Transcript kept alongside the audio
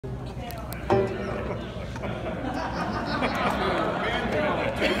I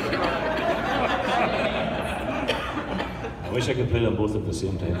wish I could play them both at the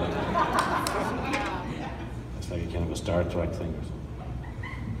same time. It's like a kind of a Star Trek thing or something.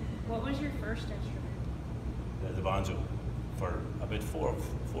 What was your first instrument? The banjo for about four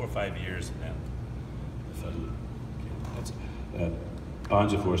or 5 years, and then The fiddle. That's,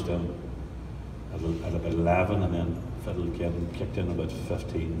 banjo first in at about 11, and then fiddle kicked in about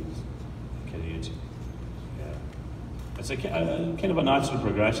 15 kind of age. Yeah. It's a kind of a natural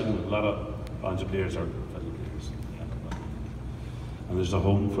progression. A lot of banjo players are fiddle players. Yeah. And there's a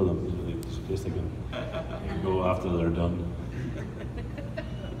home for them. You know, there's a place they can go after they're done.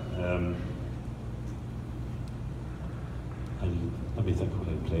 And let me think what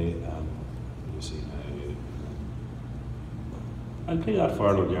I'd play. Let me see now. I'll play that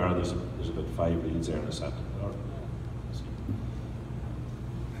Farlow Yarra. There's about 5 reeds there in a set.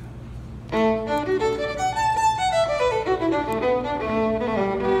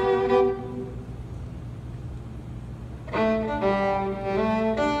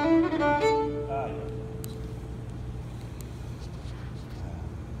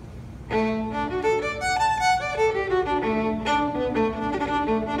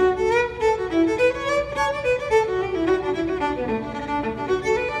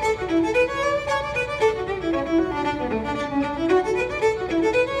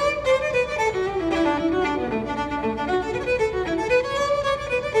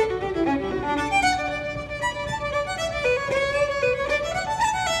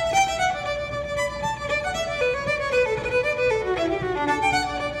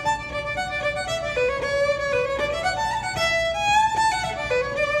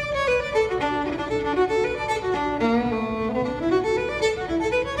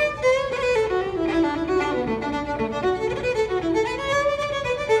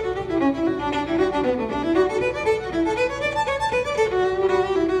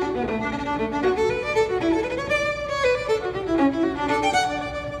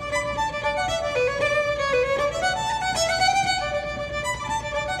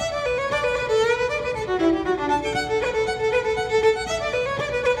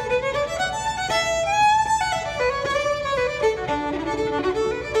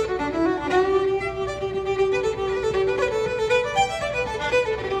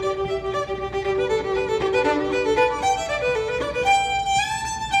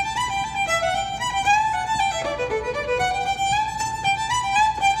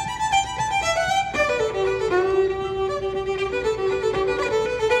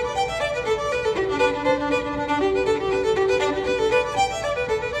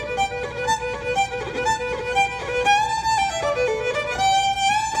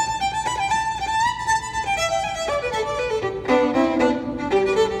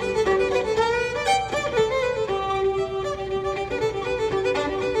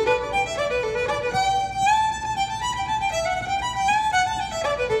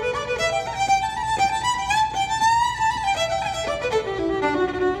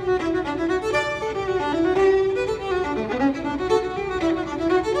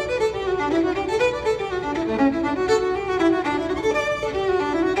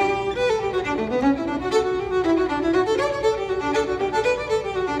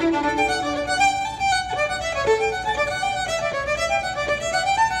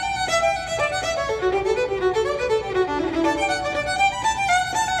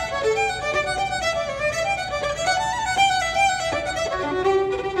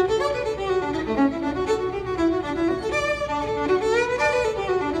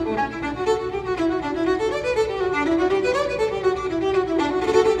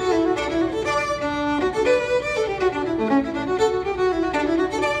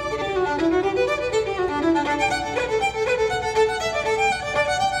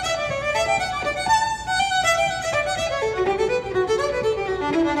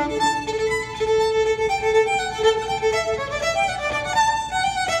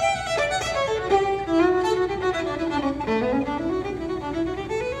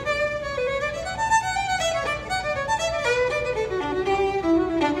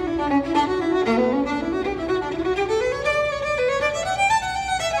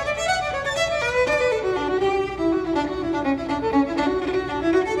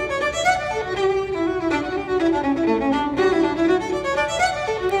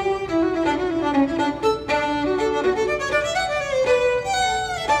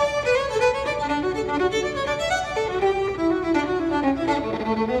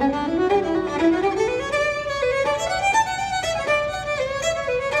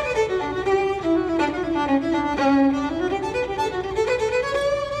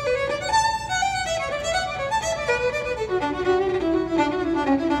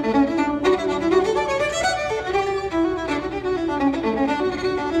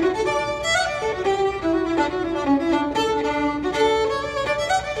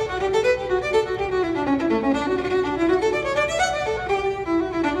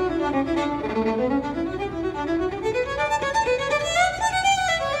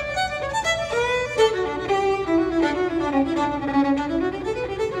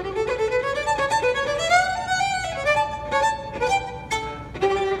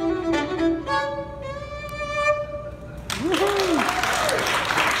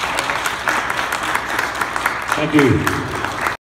 Thank you.